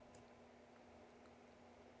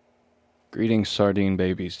Greetings, sardine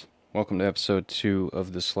babies. Welcome to episode 2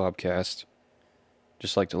 of the Slobcast.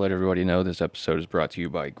 Just like to let everybody know this episode is brought to you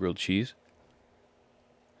by Grilled Cheese.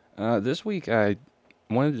 This week I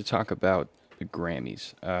wanted to talk about the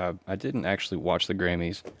Grammys. I didn't actually watch the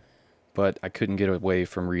Grammys, but I couldn't get away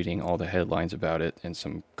from reading all the headlines about it and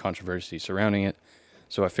some controversy surrounding it,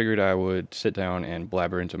 so I figured I would sit down and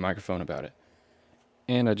blabber into a microphone about it.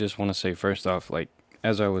 And I just want to say first off,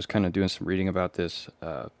 as I was kind of doing some reading about this,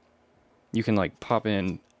 you can pop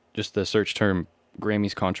in just the search term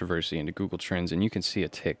Grammys controversy into Google Trends, and you can see an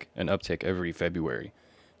uptick every February,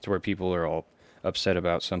 to where people are all upset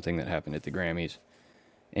about something that happened at the Grammys,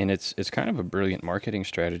 and it's kind of a brilliant marketing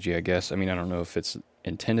strategy, I guess. I mean, I don't know if it's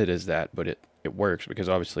intended as that, but it works because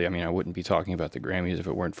obviously, I mean, I wouldn't be talking about the Grammys if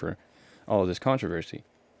it weren't for all of this controversy.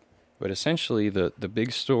 But essentially, the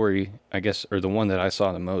big story, I guess, or the one that I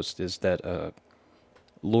saw the most, is that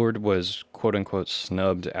Lorde was quote unquote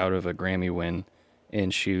snubbed out of a Grammy win,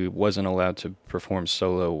 and she wasn't allowed to perform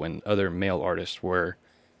solo when other male artists were.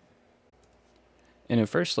 And at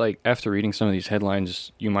first, after reading some of these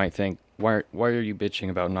headlines, you might think, why are you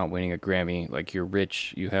bitching about not winning a Grammy? Like, you're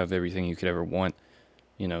rich, you have everything you could ever want.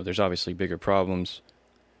 You know, there's obviously bigger problems.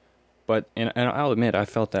 But and I'll admit, I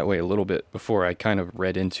felt that way a little bit before I kind of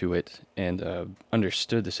read into it and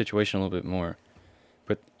understood the situation a little bit more.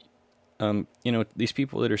 But these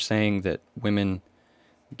people that are saying that women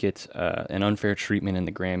get an unfair treatment in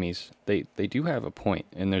the Grammys, they do have a point,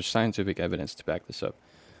 and there's scientific evidence to back this up.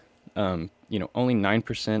 Only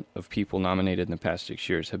 9% of people nominated in the past 6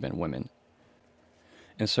 years have been women.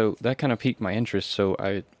 And so that kind of piqued my interest. So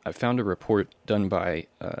I found a report done by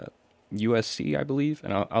USC, I believe,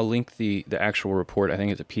 and I'll link the actual report. I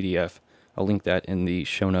think it's a PDF. I'll link that in the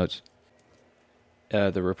show notes.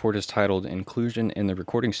 The report is titled Inclusion in the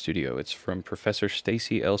Recording Studio. It's from Professor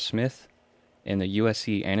Stacy L. Smith and the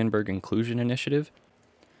USC Annenberg Inclusion Initiative.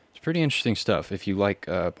 It's pretty interesting stuff. If you like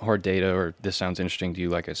hard data, or this sounds interesting to you,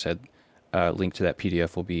 like I said, link to that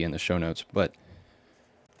PDF will be in the show notes. But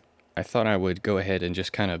I thought I would go ahead and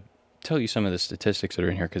just kind of tell you some of the statistics that are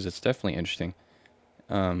in here, because it's definitely interesting.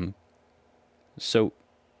 So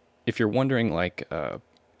if you're wondering,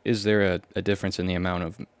 is there a difference in the amount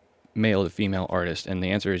of male to female artists? And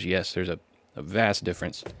the answer is yes, there's a vast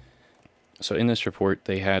difference. So in this report,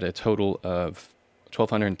 they had a total of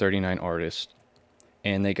 1,239 artists,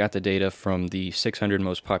 and they got the data from the 600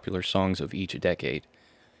 most popular songs of each decade,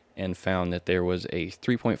 and found that there was a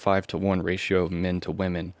 3.5 to 1 ratio of men to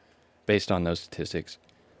women based on those statistics.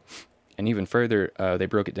 And even further, they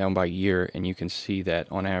broke it down by year, and you can see that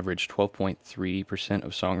on average 12.3%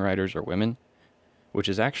 of songwriters are women, which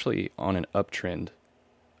is actually on an uptrend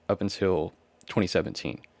up until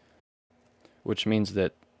 2017, which means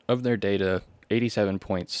that of their data,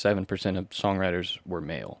 87.7% of songwriters were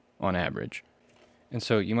male on average. And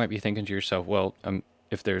so you might be thinking to yourself, well,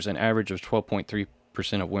 if there's an average of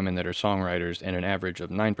 12.3% of women that are songwriters and an average of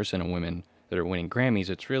 9% of women that are winning Grammys,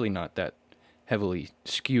 it's really not that heavily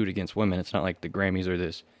skewed against women. It's not like the Grammys are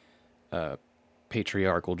this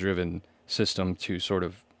patriarchal driven system to sort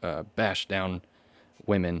of bash down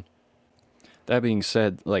women. That being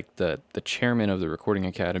said, the chairman of the Recording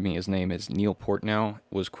Academy, his name is Neil Portnow,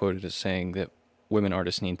 was quoted as saying that women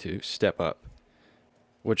artists need to step up,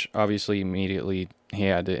 which obviously immediately he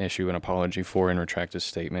had to issue an apology for and retract his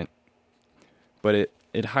statement. But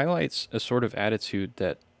it highlights a sort of attitude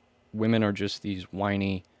that women are just these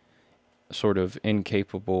whiny, sort of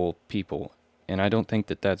incapable people, and I don't think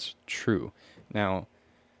that that's true. Now,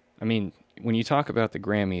 I mean, when you talk about the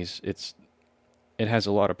Grammys, it has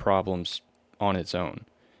a lot of problems on its own.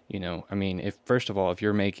 I mean, if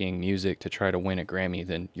you're making music to try to win a Grammy,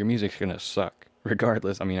 then your music's gonna suck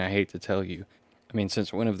regardless. I mean, I hate to tell you. I mean,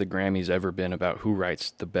 since when have the Grammys ever been about who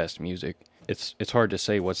writes the best music? It's hard to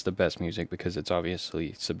say what's the best music because it's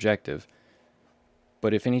obviously subjective.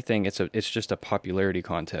 But if anything, it's just a popularity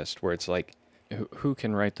contest where it's like, who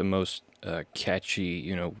can write the most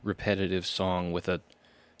catchy, repetitive song with a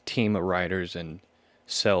team of writers and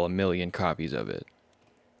sell 1 million copies of it.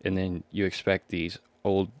 And then you expect these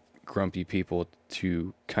old grumpy people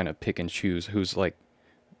to kind of pick and choose who's like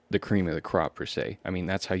the cream of the crop, per se. I mean,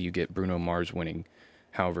 that's how you get Bruno Mars winning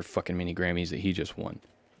however fucking many Grammys that he just won,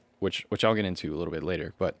 which I'll get into a little bit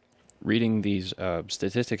later. But reading these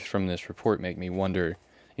statistics from this report make me wonder,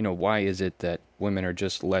 why is it that women are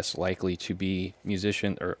just less likely to be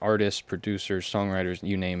musicians or artists, producers, songwriters,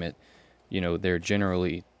 you name it? They're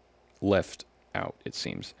generally left out, it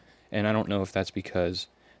seems. And I don't know if that's because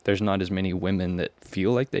there's not as many women that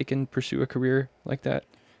feel like they can pursue a career like that.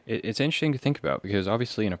 It's interesting to think about, because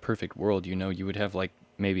obviously in a perfect world, you would have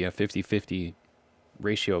maybe a 50-50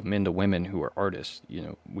 ratio of men to women who are artists,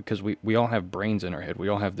 because we all have brains in our head. We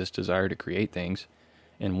all have this desire to create things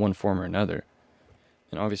in one form or another.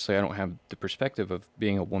 And obviously, I don't have the perspective of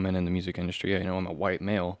being a woman in the music industry. I'm a white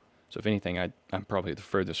male, so if anything, I'm probably the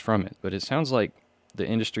furthest from it. But it sounds like the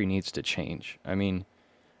industry needs to change. I mean,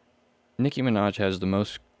 Nicki Minaj has the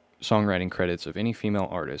most songwriting credits of any female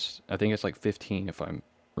artist. I think it's like 15, if I'm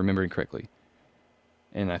remembering correctly.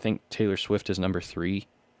 And I think Taylor Swift is number 3.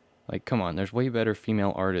 Like, come on, there's way better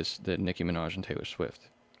female artists than Nicki Minaj and Taylor Swift.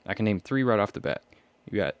 I can name 3 right off the bat.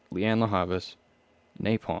 You got Leanne LaHavas,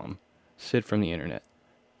 Napalm, Sid from the Internet.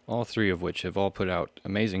 All 3 of which have all put out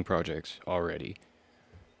amazing projects already.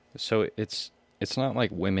 So it's not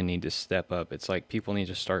like women need to step up. It's like people need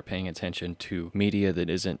to start paying attention to media that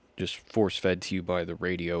isn't just force-fed to you by the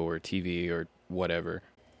radio or TV or whatever.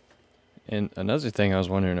 And another thing I was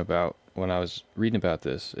wondering about when I was reading about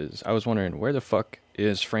this is I was wondering, where the fuck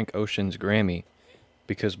is Frank Ocean's Grammy?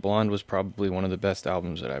 Because Blonde was probably one of the best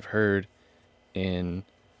albums that I've heard in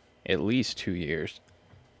at least 2 years.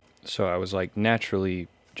 So I was like naturally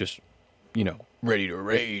just, ready to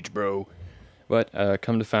rage, bro. But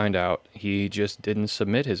come to find out, he just didn't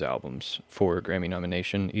submit his albums for a Grammy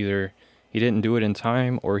nomination. Either he didn't do it in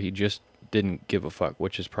time or he just didn't give a fuck,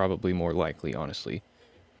 which is probably more likely, honestly.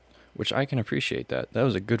 Which I can appreciate that. That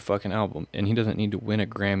was a good fucking album, and he doesn't need to win a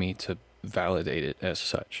Grammy to validate it as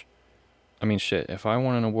such. I mean, shit, if I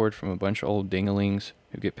won an award from a bunch of old dinglings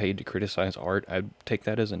who get paid to criticize art, I'd take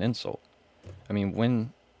that as an insult. I mean,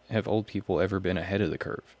 when have old people ever been ahead of the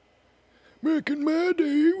curve? Back in my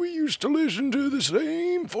day, we used to listen to the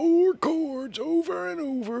same 4 chords over and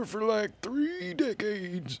over for like 3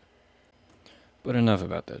 decades. But enough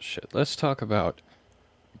about that shit. Let's talk about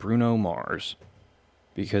Bruno Mars.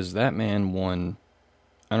 Because that man won,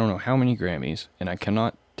 I don't know how many Grammys, and I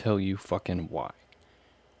cannot tell you fucking why.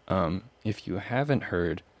 If you haven't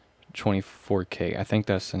heard 24K, I think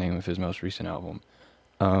that's the name of his most recent album,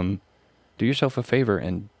 do yourself a favor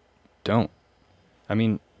and don't. I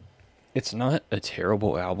mean, it's not a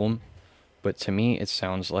terrible album, but to me it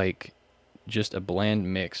sounds like just a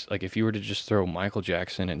bland mix. Like if you were to just throw Michael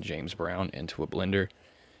Jackson and James Brown into a blender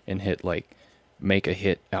and hit like make a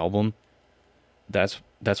hit album, that's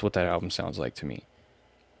what that album sounds like to me.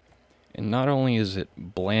 And not only is it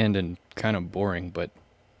bland and kind of boring, but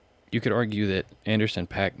you could argue that Anderson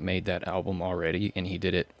 .Paak made that album already, and he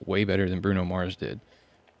did it way better than Bruno Mars did.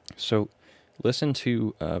 So listen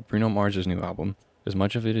to Bruno Mars' new album, as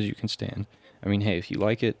much of it as you can stand. I mean, hey, if you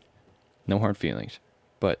like it, no hard feelings.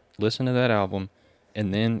 But listen to that album,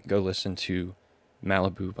 and then go listen to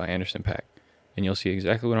Malibu by Anderson .Paak, and you'll see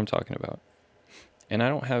exactly what I'm talking about. And I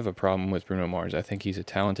don't have a problem with Bruno Mars. I think he's a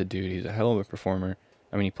talented dude. He's a hell of a performer.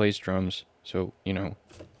 I mean, he plays drums, so,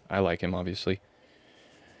 I like him, obviously.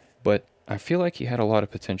 But I feel like he had a lot of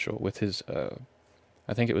potential with his,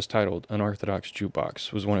 I think it was titled Unorthodox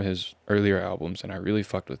Jukebox, was one of his earlier albums, and I really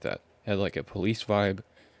fucked with that. It had like a Police vibe,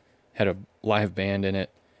 had a live band in it,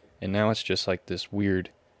 and now it's just like this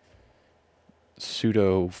weird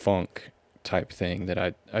pseudo-funk type thing that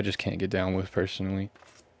I just can't get down with personally.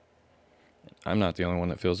 I'm not the only one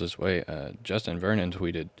that feels this way. Justin Vernon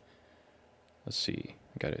tweeted, let's see,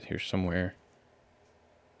 I got it here somewhere.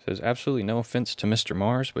 It says, absolutely no offense to Mr.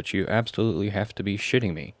 Mars, but you absolutely have to be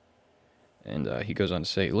shitting me. And he goes on to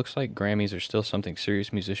say, it looks like Grammys are still something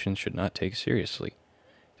serious musicians should not take seriously.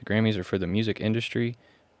 The Grammys are for the music industry.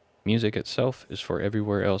 Music itself is for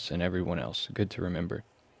everywhere else and everyone else. Good to remember.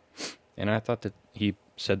 And I thought that he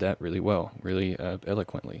said that really well, really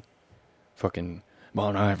eloquently. Fucking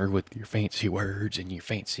Bon Iver with your fancy words and your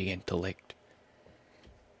fancy intellect.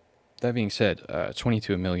 That being said,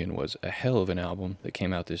 22 Million was a hell of an album that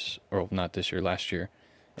came out last year,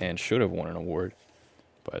 and should have won an award,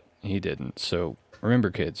 but he didn't. So remember,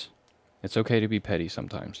 kids, it's okay to be petty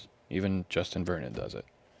sometimes. Even Justin Vernon does it.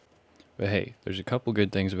 But hey, there's a couple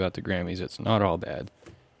good things about the Grammys. It's not all bad.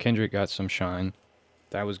 Kendrick got some shine.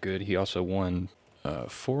 That was good. He also won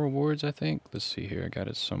 4 awards, I think. Let's see here. I got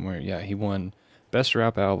it somewhere. Yeah, he won Best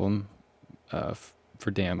Rap Album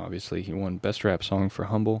for Damn, obviously. He won Best Rap Song for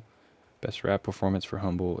Humble, Best Rap Performance for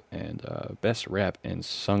Humble, and Best Rap and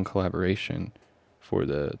Sung Collaboration for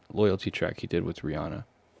the Loyalty track he did with Rihanna.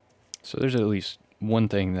 So there's at least one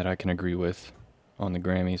thing that I can agree with on the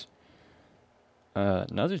Grammys.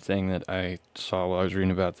 Another thing that I saw while I was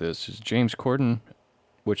reading about this is James Corden,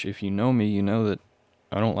 which if you know me, you know that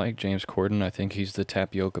I don't like James Corden. I think he's the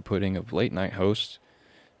tapioca pudding of late night hosts.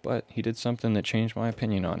 But he did something that changed my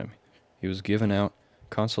opinion on him. He was giving out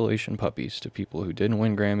consolation puppies to people who didn't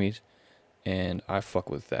win Grammys, and I fuck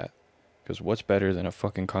with that. Because what's better than a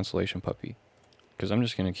fucking consolation puppy? Because I'm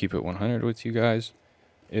just going to keep it 100 with you guys.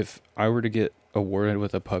 If I were to get awarded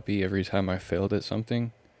with a puppy every time I failed at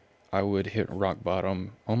something, I would hit rock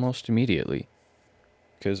bottom almost immediately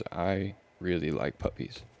because I really like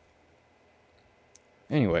puppies.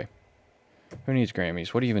 Anyway, who needs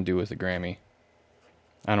Grammys? What do you even do with a Grammy?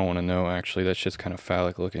 I don't want to know, actually. That shit's kind of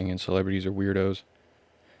phallic looking, and celebrities are weirdos.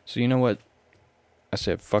 So, you know what? I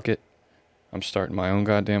said, fuck it. I'm starting my own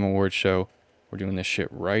goddamn award show. We're doing this shit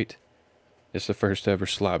right. It's the first ever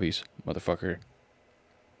Slobbys, motherfucker.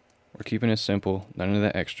 We're keeping it simple, none of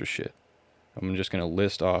that extra shit. I'm just going to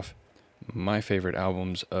list off my favorite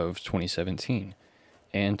albums of 2017.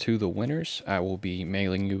 And to the winners, I will be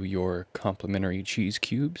mailing you your complimentary cheese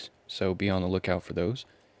cubes, so be on the lookout for those.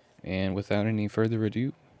 And without any further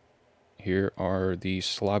ado, here are the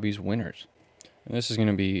Slobbies winners. And this is going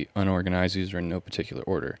to be unorganized, these are in no particular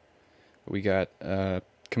order. We got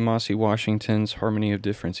Kamasi Washington's Harmony of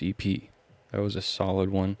Difference EP. That was a solid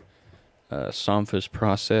one. Sampha's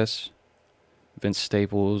Process. Vince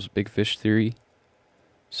Staples' Big Fish Theory.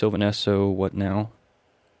 Sylvanesso, What Now?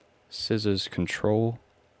 SZA's Control.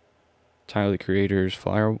 Tyler the Creator's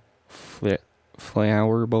Flower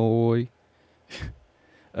Boy.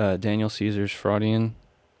 Daniel Caesar's Fraudian.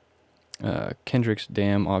 Kendrick's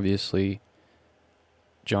Damn, obviously.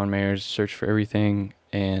 John Mayer's Search for Everything.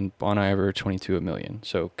 And Bon Iver 22 a Million.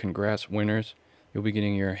 So congrats, winners. You'll be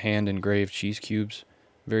getting your hand engraved cheese cubes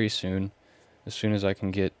very soon. As soon as I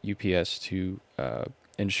can get UPS to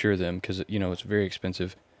insure them, because it's very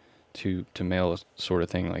expensive to mail a sort of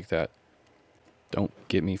thing like that. Don't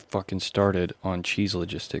get me fucking started on cheese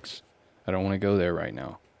logistics. I don't want to go there right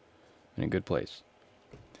now. I'm in a good place.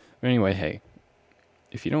 But anyway, hey,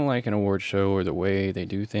 if you don't like an award show or the way they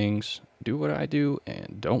do things, do what I do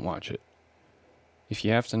and don't watch it. If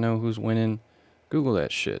you have to know who's winning, Google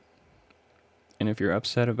that shit. And if you're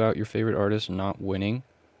upset about your favorite artist not winning,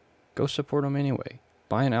 go support them anyway.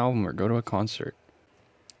 Buy an album or go to a concert.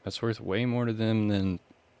 That's worth way more to them than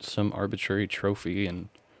some arbitrary trophy and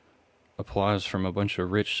applause from a bunch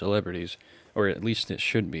of rich celebrities. Or at least it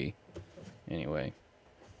should be. Anyway.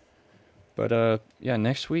 But yeah,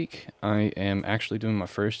 next week I am actually doing my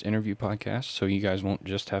first interview podcast, so you guys won't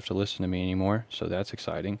just have to listen to me anymore. So that's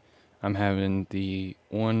exciting. I'm having the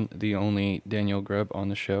only Danielle Grubb on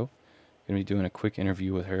the show. Gonna be doing a quick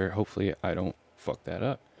interview with her. Hopefully I don't fuck that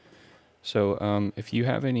up. So if you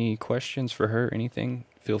have any questions for her, anything,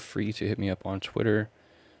 feel free to hit me up on Twitter.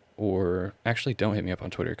 Or actually don't hit me up on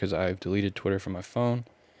Twitter because I've deleted Twitter from my phone.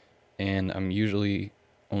 And I'm usually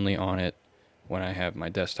only on it when I have my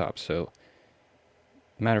desktop. So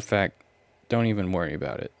matter of fact, don't even worry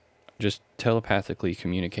about it. Just telepathically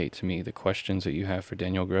communicate to me the questions that you have for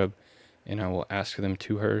Danielle Grubb, and I will ask them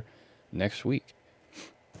to her next week.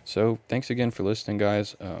 So thanks again for listening,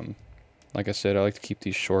 guys. Like I said, I like to keep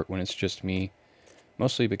these short when it's just me,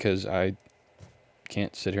 mostly because I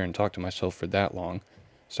can't sit here and talk to myself for that long.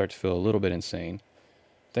 Start to feel a little bit insane.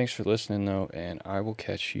 Thanks for listening, though, and I will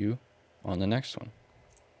catch you on the next one.